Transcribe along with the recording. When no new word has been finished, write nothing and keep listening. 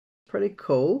pretty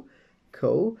cool.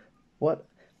 Cool. What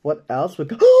else we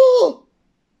got? Oh!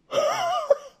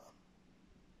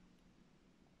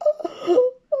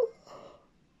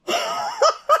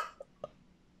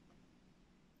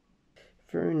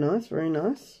 Very nice, very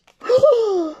nice.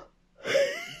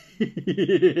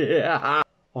 Yeah.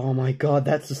 Oh my god,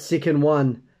 that's the second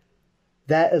one.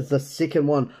 That is the second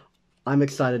one. I'm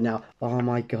excited now. Oh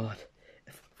my god.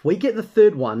 If we get the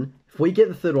third one,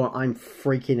 I'm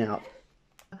freaking out.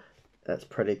 That's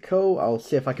pretty cool. I'll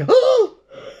see if I can...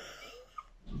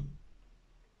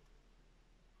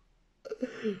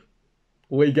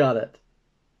 We got it.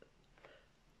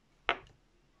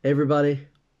 Everybody,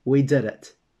 we did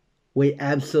it. We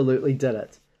absolutely did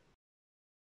it.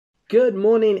 Good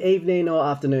morning, evening, or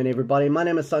afternoon, everybody. My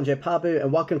name is Sanjay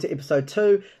and welcome to episode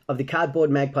 2 of the Cardboard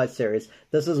Magpie series.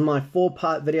 This is my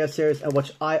 4-part video series in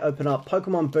which I open up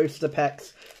Pokemon booster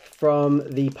packs from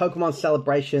the Pokémon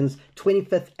Celebrations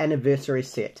 25th anniversary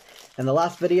set. In the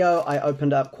last video, I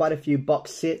opened up quite a few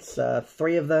box sets,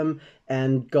 3 of them,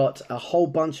 and got a whole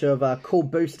bunch of cool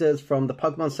boosters from the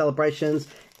Pokémon Celebrations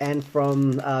and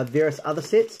from various other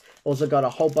sets. Also got a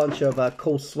whole bunch of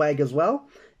cool swag as well.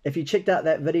 If you checked out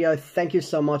that video, thank you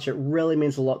so much. It really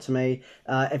means a lot to me.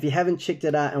 If you haven't checked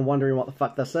it out and wondering what the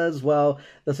fuck this is, well,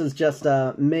 this is just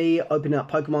me opening up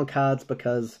Pokemon cards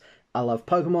because I love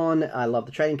Pokemon, I love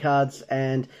the trading cards,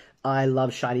 and I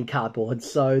love shiny cardboard.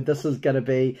 So this is going to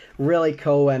be really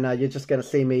cool, and you're just going to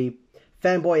see me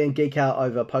fanboy and geek out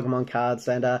over Pokemon cards,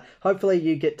 and hopefully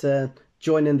you get to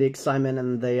join in the excitement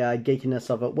and the geekiness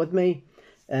of it with me.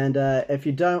 And if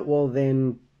you don't, well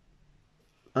then,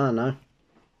 I don't know.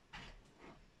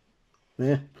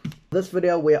 Yeah. This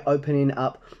video we're opening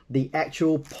up the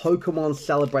actual Pokemon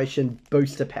Celebration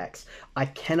booster packs. I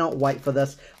cannot wait for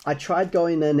this. I tried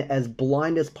going in as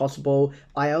blind as possible.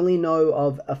 I only know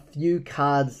of a few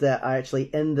cards that are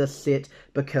actually in this set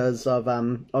because of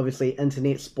obviously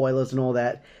internet spoilers and all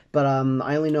that. But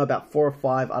I only know about 4 or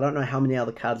 5. I don't know how many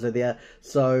other cards are there.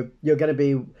 So you're going to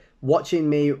be watching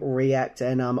me react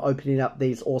and opening up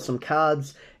these awesome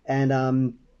cards. And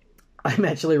I'm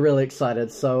actually really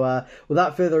excited. So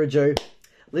without further ado,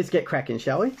 let's get cracking,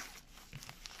 shall we?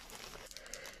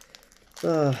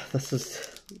 This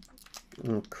is...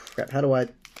 Oh crap, how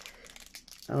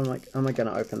am I going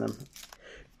to open them?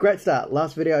 Great start.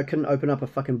 Last video I couldn't open up a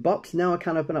fucking box. Now I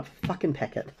can't open up a fucking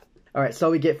packet. Alright,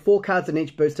 so we get 4 cards in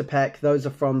each booster pack. Those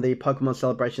are from the Pokemon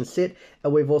Celebration set.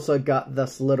 And we've also got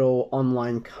this little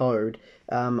online code.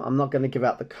 I'm not going to give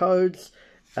out the codes.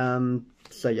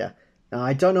 So yeah.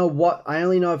 I don't know what... I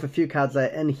only know of a few cards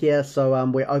that are in here, so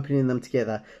we're opening them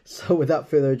together. So without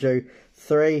further ado,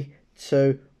 3,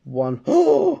 2, 1...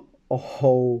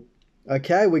 Oh!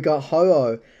 Okay, we got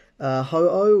Ho-Oh.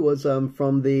 Ho-Oh was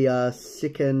from the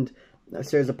second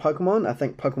series of Pokemon. I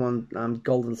think Pokemon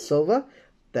Gold and Silver.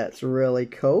 That's really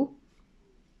cool.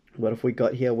 What have we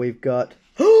got here? We've got...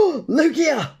 Oh!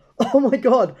 Lugia! Oh my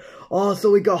god! Oh,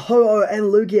 so we got Ho-Oh and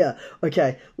Lugia.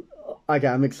 Okay,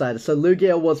 I'm excited. So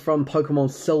Lugia was from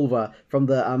Pokemon Silver, from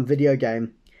the video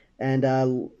game. And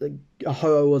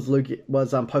Ho-Oh was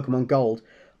Pokemon Gold.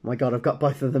 Oh my god, I've got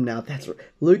both of them now.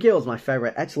 Lugia was my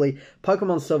favorite. Actually,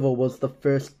 Pokemon Silver was the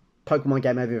first Pokemon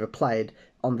game I've ever played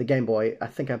on the Game Boy. I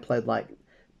think I played like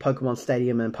Pokemon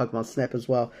Stadium and Pokemon Snap as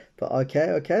well. But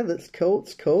okay, that's cool.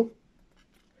 It's cool.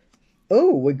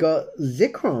 Oh, we got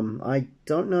Zekrom. I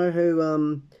don't know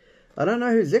who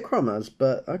Zekrom is,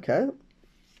 but okay.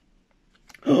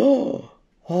 Oh,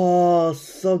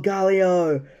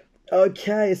 Solgaleo.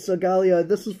 Okay, Solgaleo.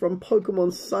 This is from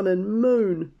Pokemon Sun and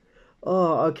Moon.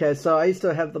 Oh, okay. So I used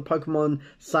to have the Pokemon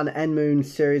Sun and Moon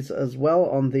series as well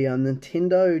on the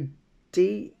Nintendo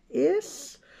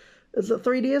DS. Is it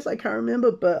 3DS? I can't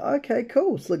remember. But okay,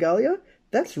 cool. Solgaleo.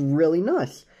 That's really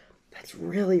nice. That's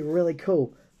really, really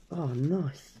cool. Oh,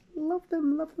 nice. Love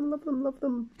them, love them, love them, love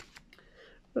them.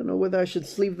 Don't know whether I should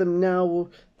sleeve them now or...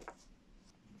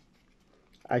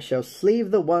 I shall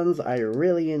sleeve the ones I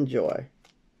really enjoy.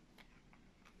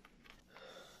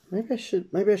 Maybe I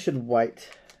should wait.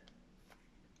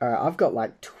 Alright, I've got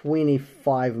like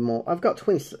 25 more. I've got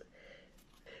 20.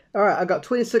 Alright, I've got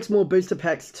 26 more booster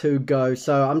packs to go.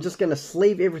 So I'm just going to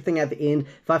sleeve everything at the end.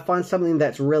 If I find something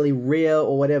that's really rare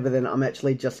or whatever, then I'm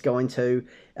actually just going to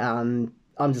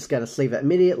I'm just going to sleeve it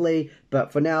immediately.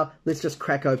 But for now, let's just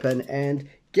crack open and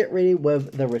get ready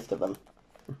with the rest of them.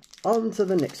 On to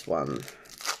the next one.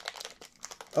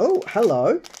 Oh,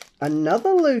 hello.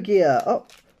 Another Lugia. Oh,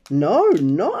 no,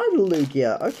 not a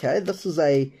Lugia. Okay, this is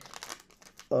a...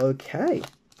 Okay.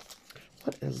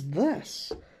 What is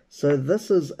this? So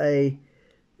this is a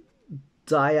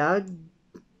Dialga?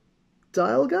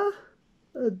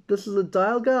 This is a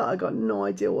Dialga. I got no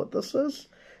idea what this is.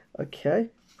 Okay.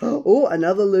 Oh,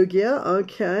 another Lugia.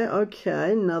 Okay,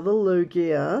 okay, another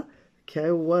Lugia.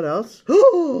 Okay, what else?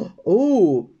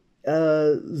 Oh,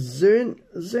 Xerneas?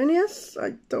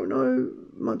 I don't know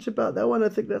much about that one. I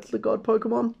think that's the God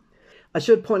Pokemon. I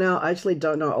should point out, I actually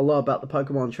don't know a lot about the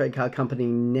Pokemon Trade Card Company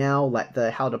now, like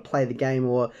how to play the game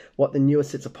or what the newer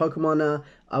sets of Pokemon are.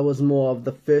 I was more of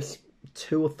the first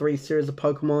 2 or 3 series of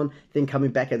Pokemon, then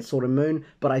coming back at Sword and Moon.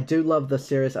 But I do love the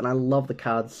series and I love the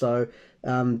cards, so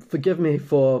forgive me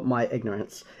for my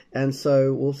ignorance. And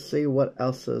so we'll see what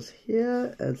else is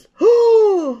here. It's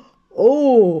oh,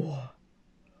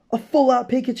 a full art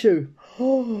Pikachu.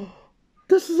 Oh,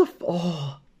 this is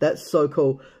that's so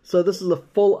cool. So this is a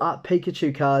full art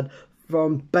Pikachu card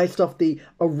based off the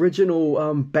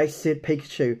original base set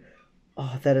Pikachu.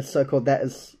 Oh, that is so cool. That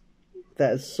is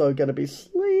so gonna be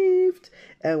sleeved,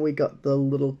 and we got the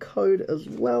little code as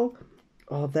well.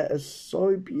 Oh, that is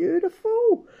so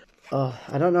beautiful. Oh,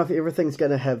 I don't know if everything's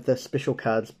gonna have the special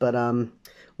cards, but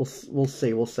we'll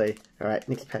see. All right,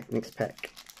 next pack.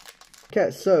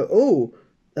 Okay, so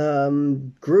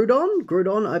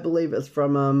Groudon, I believe is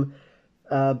from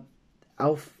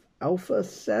Alpha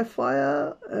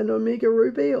Sapphire and Omega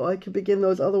Ruby, or I could begin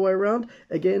those other way around.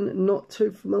 Again, not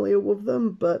too familiar with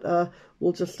them, but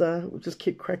we'll just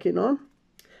keep cracking on.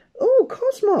 Oh,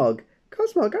 Cosmog,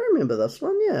 I remember this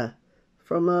one, yeah,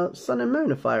 from Sun and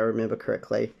Moon, if I remember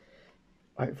correctly.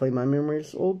 Hopefully my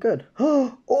memory's all good.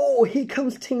 Oh, here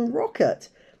comes Team Rocket.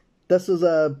 This is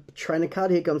a trainer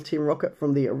card. Here comes Team Rocket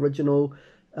from the original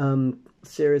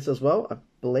series as well, I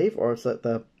believe, or is it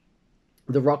the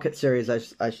Rocket series, I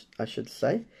should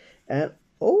say. And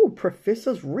oh,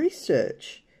 Professor's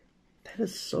Research. That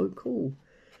is so cool.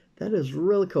 That is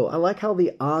really cool. I like how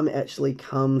the arm actually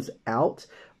comes out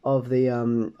of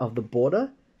the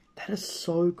border. That is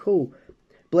so cool.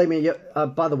 Believe me,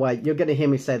 by the way, you're going to hear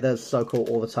me say that is so cool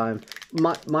all the time.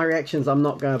 My reactions, I'm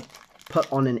not going to put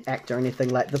on an act or anything.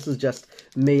 Like, this is just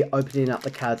me opening up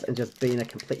the cards and just being a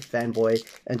complete fanboy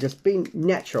and just being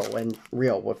natural and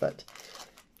real with it.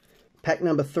 Pack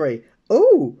number 3.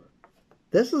 Oh,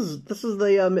 this is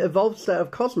the evolved state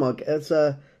of Cosmog. It's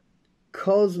a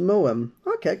Cosmoem.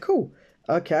 Okay, cool.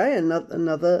 Okay, another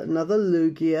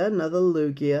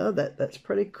Lugia. That's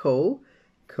pretty cool.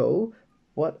 Cool.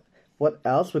 What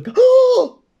else? We got?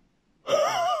 Oh!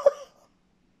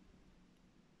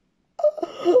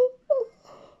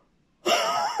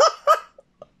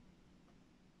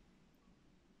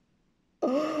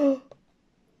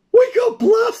 We got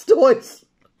Blastoise.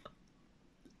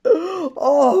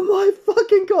 Oh my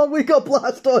fucking god, we got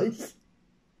Blastoise!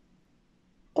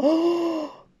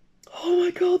 Oh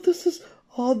my god, this is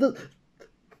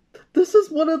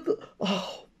one of the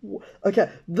okay,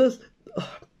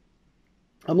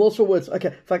 I'm lost for words.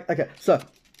 Okay, so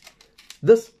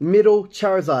this middle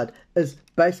Charizard is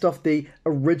based off the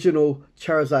original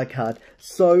Charizard card.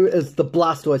 So is the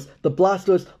Blastoise. The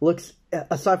Blastoise looks,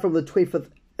 aside from the 25th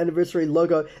anniversary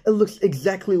logo, it looks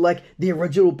exactly like the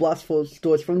original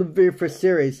Blastoise from the very first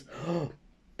series.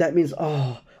 That means,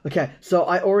 okay, so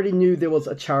I already knew there was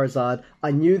a Charizard.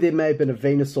 I knew there may have been a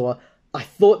Venusaur. I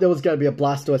thought there was going to be a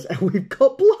Blastoise, and we've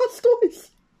got Blastoise.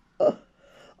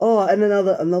 Oh, and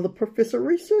another Professor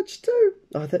Research too.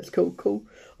 Oh, that's cool.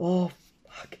 Oh,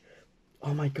 fuck.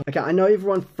 Oh my god. Okay, I know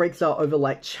everyone freaks out over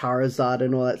like Charizard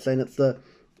and all that, saying it's the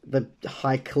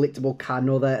high collectible card and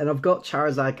all that, and I've got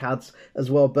Charizard cards as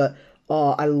well, but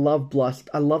I love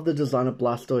the design of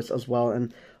Blastoise as well,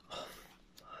 and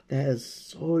that is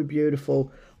so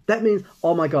beautiful. That means,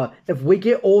 oh my god, if we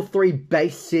get all 3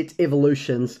 base set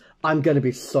evolutions, I'm gonna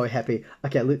be so happy.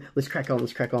 Okay, let's crack on.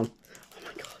 Oh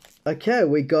my god. Okay,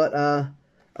 we got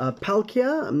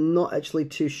Palkia. I'm not actually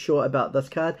too sure about this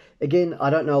card. Again,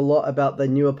 I don't know a lot about the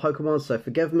newer Pokemon, so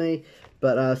forgive me.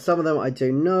 But some of them I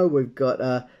do know. We've got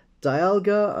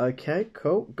Dialga. Okay,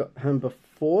 cool. Got him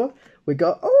before. We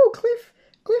got,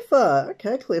 Cleffa.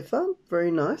 Okay, Cleffa.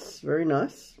 Very nice.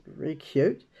 Very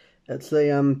cute. It's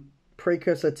the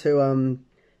precursor to,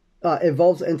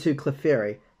 evolves into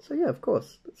Clefairy. So yeah, of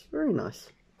course. That's very nice.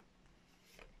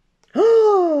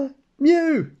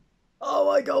 Mew! Oh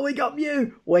my god, we got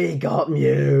Mew!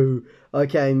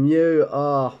 Okay, Mew.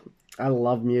 Oh, I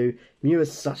love Mew. Mew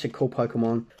is such a cool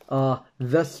Pokemon.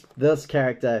 This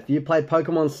character, if you played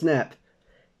Pokemon Snap,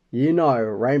 you know,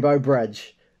 Rainbow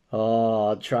Bridge.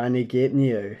 Oh, trying to get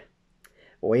Mew.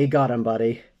 We got him,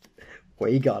 buddy.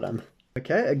 We got him.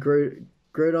 Okay, a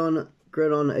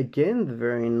Groudon again.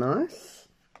 Very nice.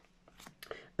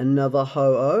 Another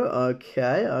Ho-Oh.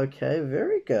 Okay,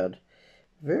 very good.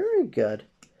 Very good.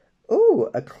 Oh,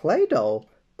 a Claydol.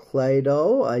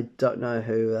 Claydol. I don't know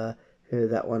who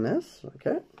that one is.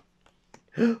 Okay.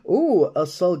 Ooh, a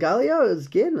Solgaleo is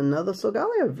again another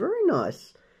Solgaleo. Very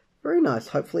nice. Very nice.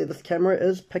 Hopefully this camera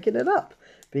is picking it up,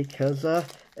 because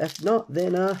if not,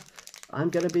 then I'm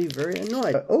going to be very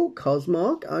annoyed. Oh,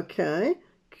 Cosmog. Okay.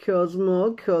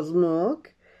 Cosmog.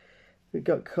 We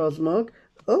got Cosmog.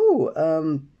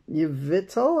 Oh,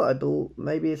 Yveltal. I believe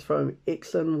maybe it's from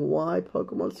X and Y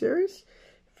Pokemon series.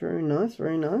 Very nice,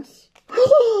 very nice.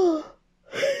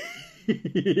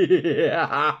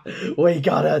 Yeah, we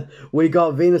got it. We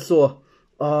got Venusaur.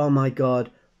 Oh my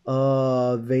god.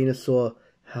 Oh, Venusaur.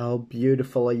 How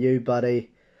beautiful are you,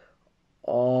 buddy?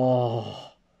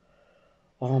 Oh.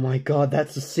 Oh my god,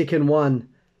 that's the second one.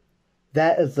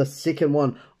 That is the second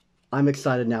one. I'm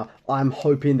excited now. I'm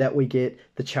hoping that we get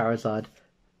the Charizard.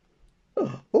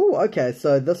 Oh, okay.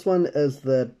 So this one is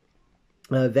the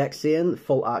Vaccine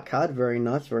full art card. Very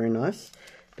nice, very nice.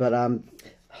 But,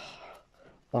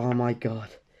 oh my god.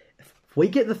 If we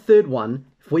get the third one,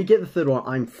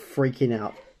 I'm freaking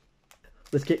out.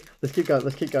 Let's keep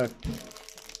going.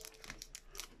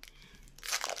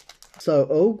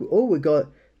 So, we got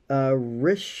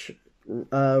Reshiram?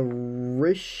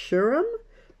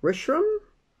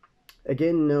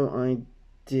 Again, no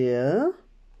idea.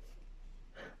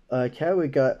 Okay, we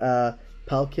got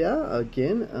Palkia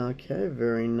again. Okay,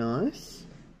 very nice.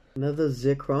 Another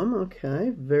Zekrom.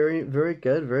 Okay, very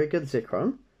good. Very good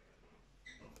Zekrom.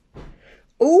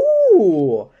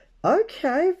 Ooh!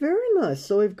 Okay, very nice.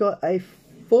 So we've got a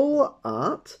full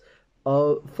art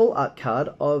card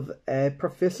of a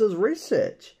professor's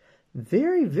research.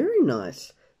 Very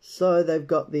nice. So they've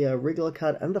got the regular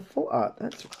card and the full art.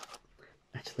 That's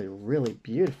actually really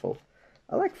beautiful.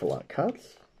 I like full art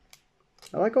cards.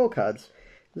 I like all cards.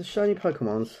 The shiny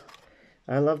Pokemons.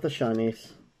 I love the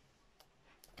shinies.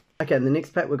 Okay, in the next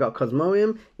pack we got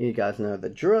Cosmoem. You guys know the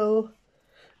drill.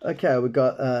 Okay, we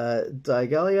got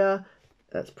Digalia.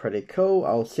 That's pretty cool.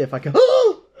 I'll see if I can...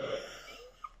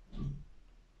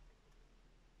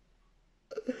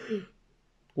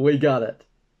 We got it.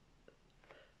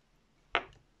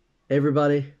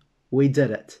 Everybody, we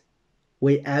did it.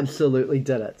 We absolutely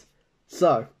did it.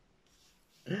 So,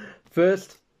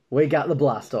 first, we got the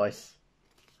Blastoise.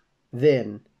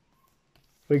 Then,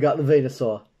 we got the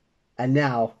Venusaur. And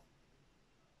now,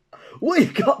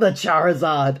 we've got the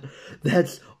Charizard.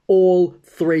 That's all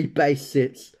 3 base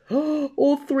sets.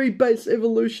 All 3 base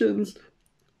evolutions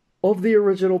of the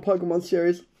original Pokemon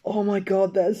series. Oh my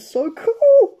god, that is so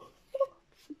cool.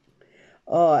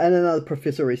 Oh, and another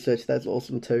Professor Research. That's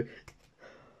awesome too.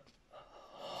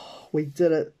 We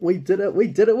did it. We did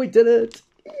it.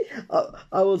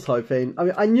 I was hoping. I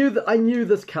mean, I knew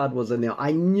this card was in there.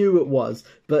 I knew it was,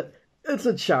 but it's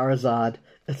a Charizard.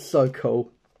 It's so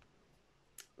cool.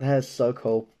 That is so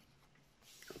cool.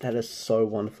 That is so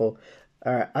wonderful.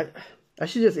 All right, I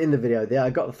should just end the video there. I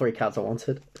got the 3 cards I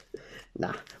wanted.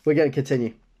 Nah, we're gonna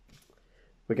continue.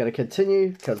 We're gonna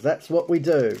continue because that's what we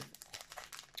do.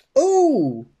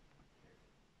 Ooh,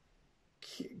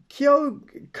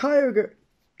 Kyogre.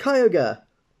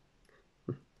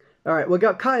 All right, we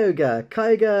got Kyogre.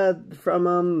 Kyogre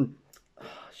from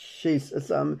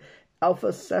it's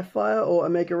Alpha Sapphire or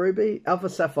Omega Ruby. Alpha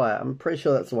Sapphire. I'm pretty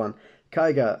sure that's the one.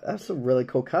 Kyogre. That's a really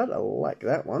cool card. I like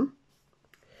that one.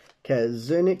 Okay,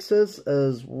 Zernixes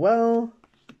as well.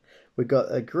 We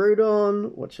got a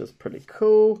Groudon, which is pretty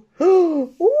cool.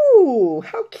 Ooh,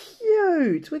 how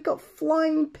cute! We got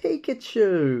Flying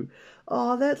Pikachu.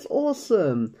 Oh, that's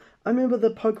awesome. I remember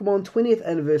the Pokemon 20th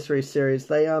anniversary series.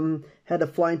 They had a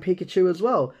Flying Pikachu as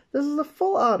well. This is a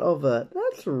full art of it.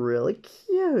 That's really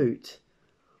cute.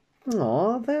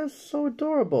 Aw, that's so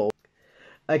adorable.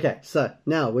 Okay, so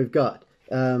now we've got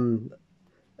Xerneas.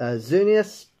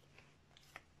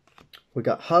 We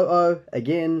got Ho-Oh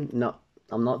again. No,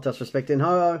 I'm not disrespecting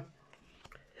Ho-Oh.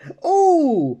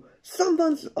 Oh,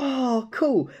 oh,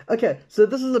 cool. Okay, so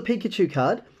this is a Pikachu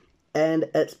card, and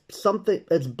it's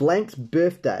Blank's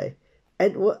birthday.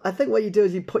 And I think what you do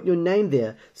is you put your name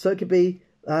there, so it could be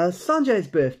Sanjay's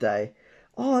birthday.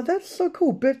 Oh, that's so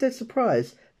cool. Birthday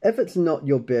surprise. If it's not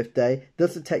your birthday,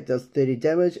 this attack does 30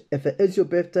 damage. If it is your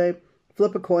birthday,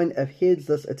 flip a coin. If heads,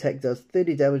 this attack does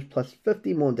 30 damage plus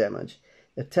 50 more damage.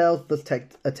 If tails, this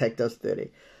attack does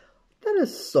 30. That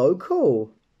is so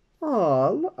cool.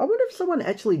 Oh, I wonder if someone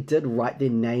actually did write their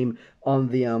name on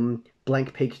the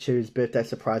Blank Pikachu's birthday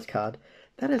surprise card.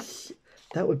 That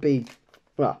would be,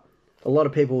 well, a lot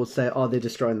of people will say, oh, they're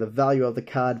destroying the value of the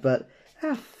card, but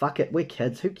fuck it, we're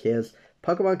kids, who cares?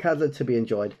 Pokemon cards are to be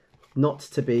enjoyed, not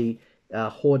to be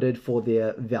hoarded for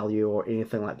their value or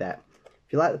anything like that.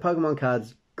 If you like the Pokemon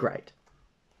cards, great.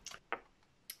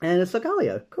 And a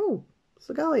Solgaleo. Cool.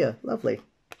 Solgaleo. Lovely.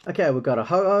 Okay, we've got a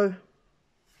Ho-Oh.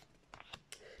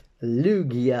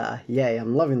 Lugia. Yay,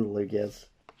 I'm loving the Lugias.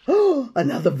 Oh,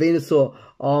 another Venusaur.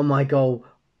 Oh my god.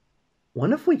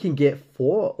 Wonder if we can get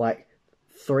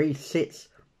three sets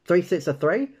of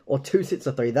 3 or 2 sets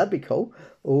of 3. That'd be cool.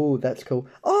 Oh, that's cool.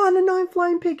 Oh, and a 9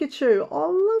 Flying Pikachu.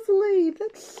 Oh, lovely.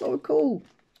 That's so cool.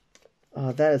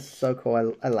 Oh, that is so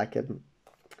cool. I like it.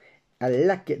 I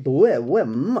like it very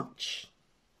much.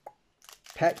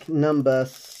 Pack number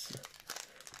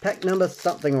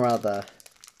something or other.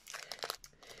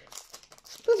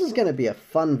 This is going to be a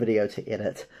fun video to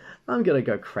edit. I'm going to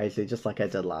go crazy just like I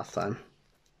did last time.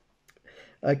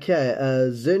 Okay,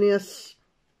 Xerneas.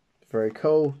 Very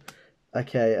cool.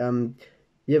 Okay,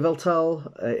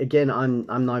 Yveltal. Again, I'm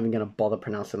not even going to bother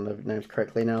pronouncing the names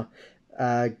correctly now.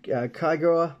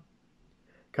 Kagura.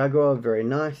 Kagura, very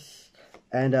nice.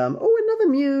 And, oh, another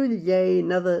Mew. Yay,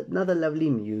 another lovely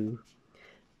Mew.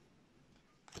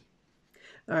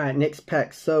 Alright, next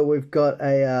pack. So we've got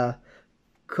a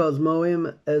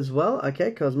Cosmoem as well.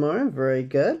 Okay, Cosmoem, very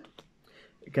good.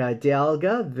 Got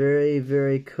Dialga,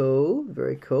 very cool.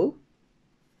 Very cool.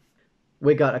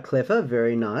 We got a Cleffa,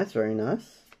 very nice, very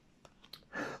nice.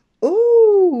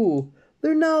 Ooh!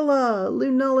 Lunala!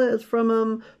 Lunala is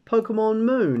from Pokemon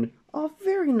Moon. Oh,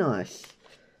 very nice.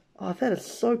 Oh, that is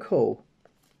so cool.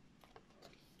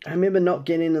 I remember not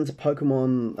getting into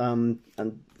Pokemon,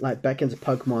 and back into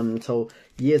Pokemon until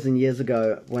years and years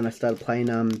ago when I started playing,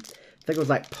 I think it was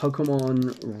like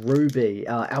Pokemon Ruby,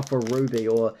 Alpha Ruby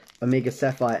or Omega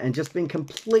Sapphire, and just been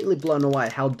completely blown away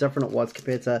how different it was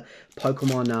compared to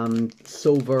Pokemon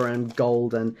Silver and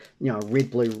Gold and, you know,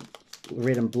 Red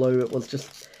and Blue. It was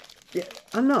just, yeah,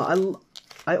 I don't know,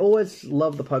 I always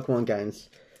love the Pokemon games.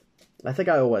 I think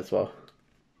I always will.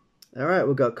 Alright,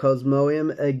 we've got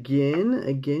Cosmoem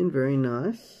again, very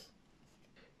nice.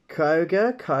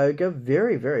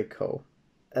 Kyogre, very cool.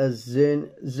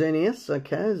 Xerneas,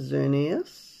 okay,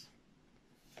 Xerneas.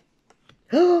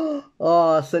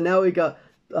 Oh, so now we got,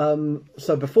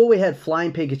 so before we had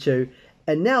Flying Pikachu,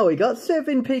 and now we got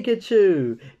Surfing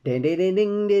Pikachu.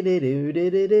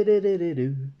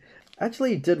 I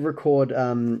actually did record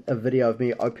a video of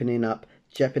me opening up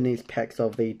Japanese packs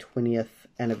of the 20th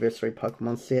anniversary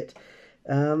Pokemon set.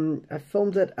 I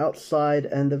filmed it outside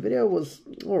and the video was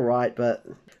alright, but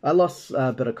I lost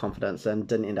a bit of confidence and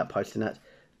didn't end up posting it.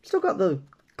 Still got the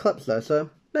clips though, so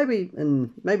maybe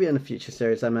in a future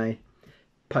series I may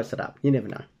post it up. You never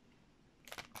know.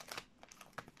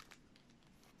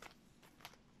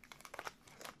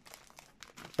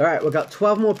 Alright, we've got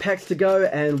 12 more packs to go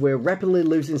and we're rapidly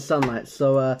losing sunlight,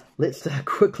 so let's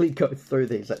quickly go through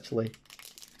these actually.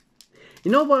 You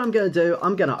know what I'm going to do?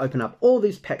 I'm going to open up all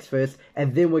these packs first,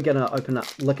 and then we're going to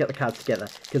look at the cards together,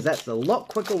 because that's a lot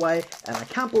quicker way, and I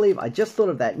can't believe I just thought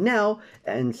of that now,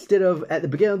 instead of at the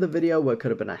beginning of the video, where it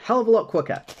could have been a hell of a lot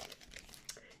quicker.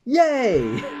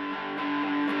 Yay!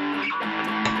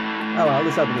 Oh well,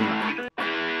 let's open them up.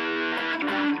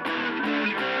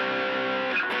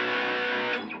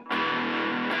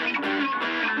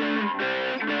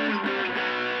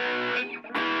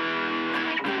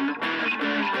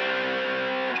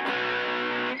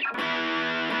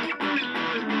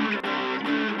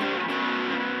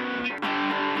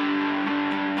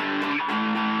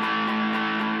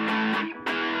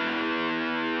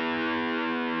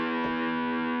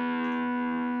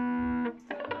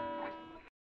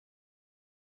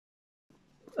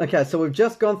 Okay, so we've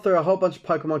just gone through a whole bunch of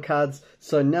Pokemon cards,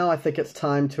 so now I think it's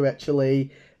time to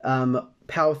actually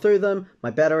power through them.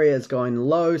 My battery is going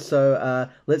low, so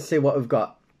let's see what we've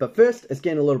got. But first, it's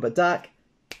getting a little bit dark.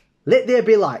 Let there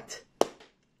be light.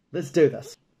 Let's do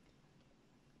this.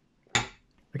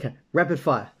 Okay, rapid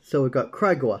fire. So we've got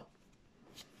Krygor.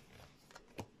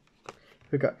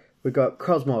 We've got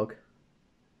Cosmog.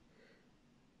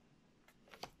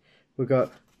 We've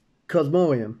got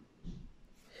Cosmoem.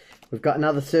 We've got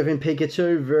another Surfing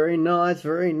Pikachu. Very nice,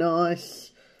 very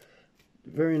nice.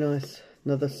 Very nice.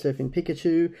 Another Surfing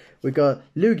Pikachu. We've got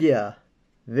Lugia.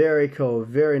 Very cool,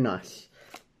 very nice.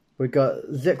 We've got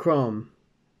Zekrom.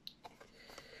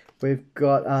 We've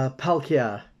got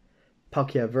Palkia.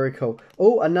 Palkia, very cool.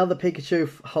 Oh, another Pikachu.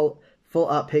 Full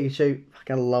art Pikachu.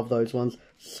 I love those ones.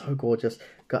 So gorgeous.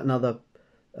 Got another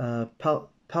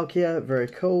Palkia. Very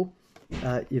cool.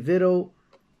 Yveltal.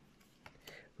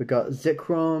 We've got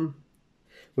Zekrom.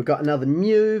 We've got another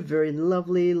Mew. Very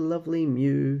lovely, lovely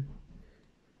Mew.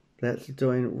 That's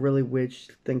doing really weird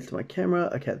things to my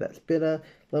camera. Okay, that's better.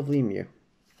 Lovely Mew.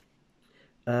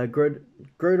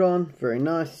 Groudon. Very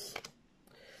nice.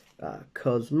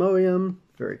 Cosmoem.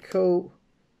 Very cool.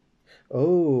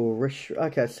 Oh,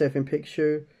 okay, Surfing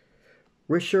Pikachu.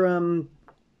 Reshiram.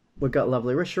 We've got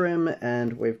lovely Reshiram,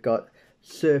 and we've got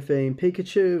Surfing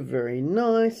Pikachu. Very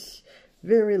nice.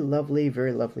 Very lovely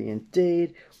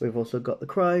indeed. We've also got the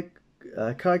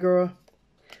Kyogre.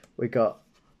 We got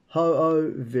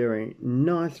Ho-Oh. Very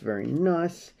nice.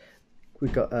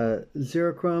 We've got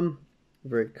Zerocrum.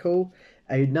 Very cool.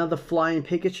 Another Flying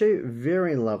Pikachu.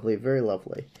 Very lovely.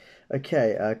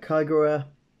 Okay, Kyogre.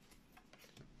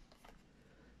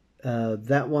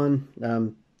 That one.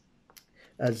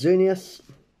 Xerneas.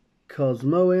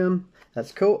 Cosmoem.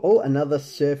 That's cool. Oh, another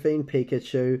Surfing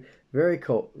Pikachu. Very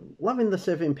cool. Loving the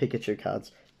Surfing Pikachu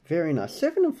cards. Very nice.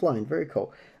 Surfing and flying. Very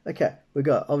cool. Okay, we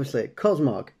got, obviously,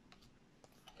 Cosmog.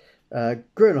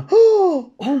 Groudon.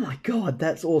 Oh my god,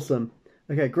 that's awesome.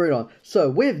 Okay, Groudon. So,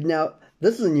 we've now...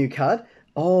 This is a new card.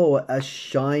 Oh, a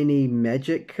shiny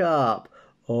Magikarp.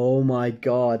 Oh my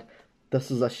god. This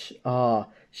is a...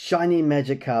 shiny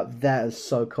Magikarp. That is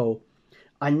so cool.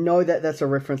 I know that that's a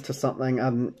reference to something.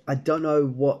 I don't know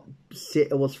what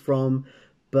set it was from,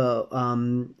 but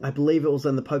I believe it was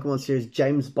in the Pokemon series.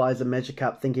 James buys a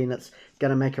Magikarp thinking it's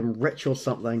going to make him rich or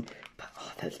something. But,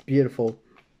 oh, that's beautiful.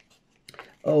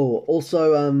 Oh,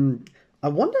 also, I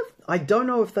wonder if... I don't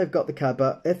know if they've got the card,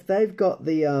 but if they've got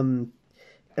the...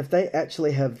 if they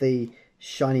actually have the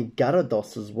shiny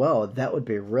Gyarados as well, that would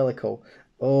be really cool.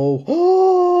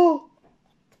 Oh!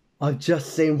 I've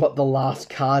just seen what the last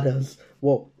card is.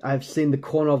 Well, I've seen the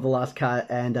corner of the last card,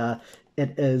 and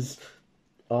it is...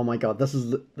 Oh my god, this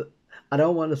is... I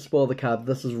don't want to spoil the card.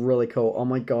 This is really cool. Oh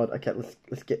my god. Okay,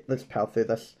 let's power through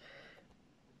this.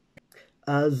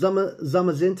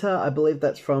 Zamazenta, I believe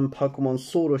that's from Pokemon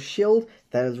Sword or Shield.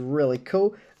 That is really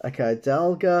cool. Okay,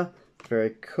 Dalga,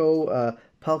 very cool.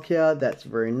 Palkia, that's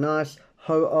very nice.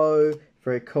 Ho-Oh,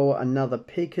 very cool. Another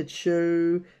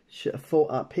Pikachu. Full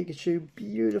art Pikachu,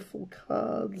 beautiful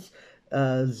cards.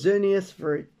 Xerneas,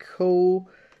 very cool.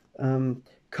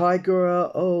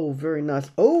 Kyogre, oh, very nice.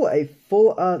 Oh, a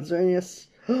full art Xerneas.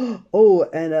 Oh,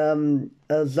 and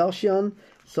Zacian.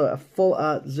 So a full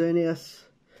art Xerneas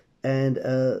and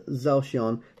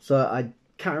Zacian. So I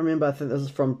can't remember. I think this is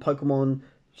from Pokemon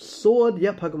Sword.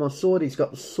 Yep, Pokemon Sword. He's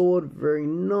got the sword, very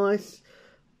nice.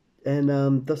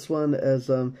 And this one is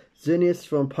Xerneas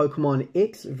from Pokemon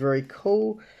X, very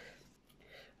cool.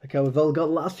 Okay, we've all got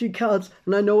the last few cards,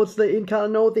 and I know what's the end card.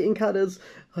 I know what the end card is.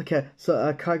 Okay, so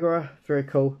Kyogre, very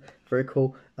cool.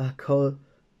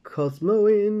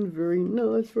 Cosmoem, very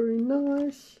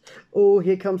nice. Oh,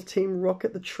 here comes Team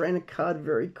Rocket, the trainer card,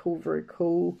 very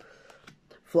cool.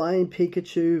 Flying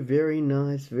Pikachu, very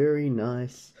nice.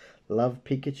 Love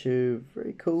Pikachu,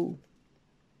 very cool.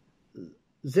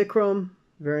 Zekrom,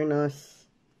 very nice.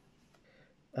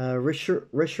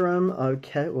 Reshiram,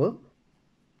 okay, well.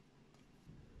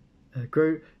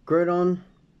 Groudon,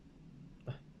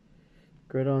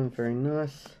 very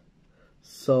nice.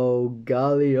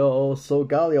 Solgaleo.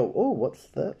 Oh, what's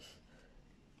that?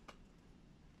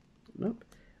 Nope.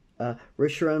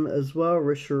 Reshiram as well.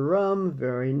 Reshiram,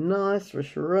 very nice.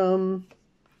 Reshiram.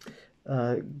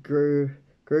 Groudon.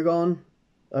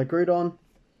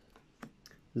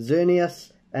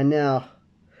 Xerneas, and now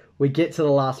we get to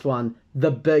the last one,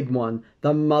 the big one,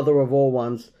 the mother of all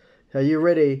ones. Are you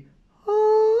ready?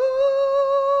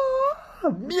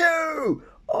 Mew!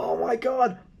 Oh my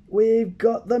god, we've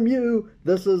got the Mew.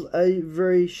 This is a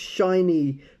very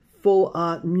shiny, full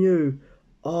art Mew.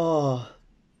 Oh,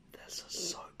 this is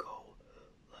so cool.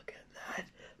 Look at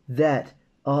that.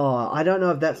 I don't know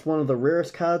if that's one of the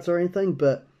rarest cards or anything,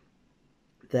 but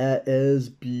that is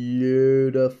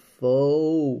beautiful.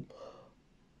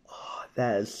 Oh,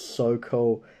 that is so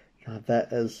cool.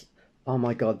 That is, oh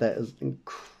my god, that is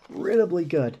incredibly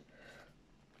good.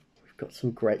 Got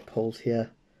some great pulls here.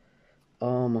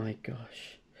 Oh my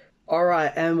gosh.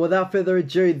 Alright, and without further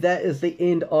ado, that is the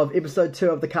end of episode 2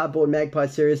 of the Cardboard Magpie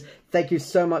series. Thank you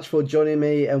so much for joining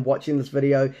me and watching this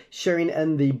video, sharing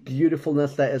in the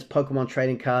beautifulness that is Pokemon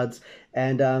trading cards.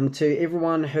 And to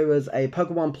everyone who is a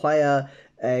Pokemon player,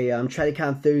 a trading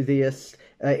card enthusiast,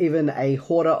 even a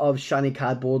hoarder of shiny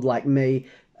cardboard like me,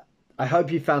 I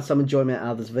hope you found some enjoyment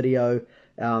out of this video.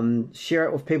 Share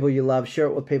it with people you love, share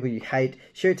it with people you hate,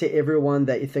 share it to everyone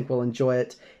that you think will enjoy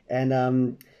it.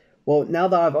 And well, now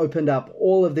that I've opened up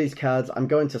all of these cards, I'm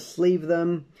going to sleeve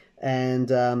them, and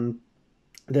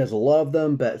there's a lot of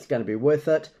them, but it's going to be worth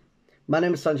it. My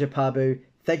name is Sanjay.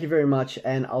 Thank you very much,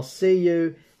 and I'll see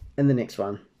you in the next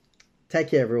one. Take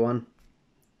care, everyone.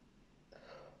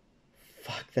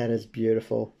 Fuck, that is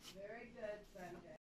beautiful.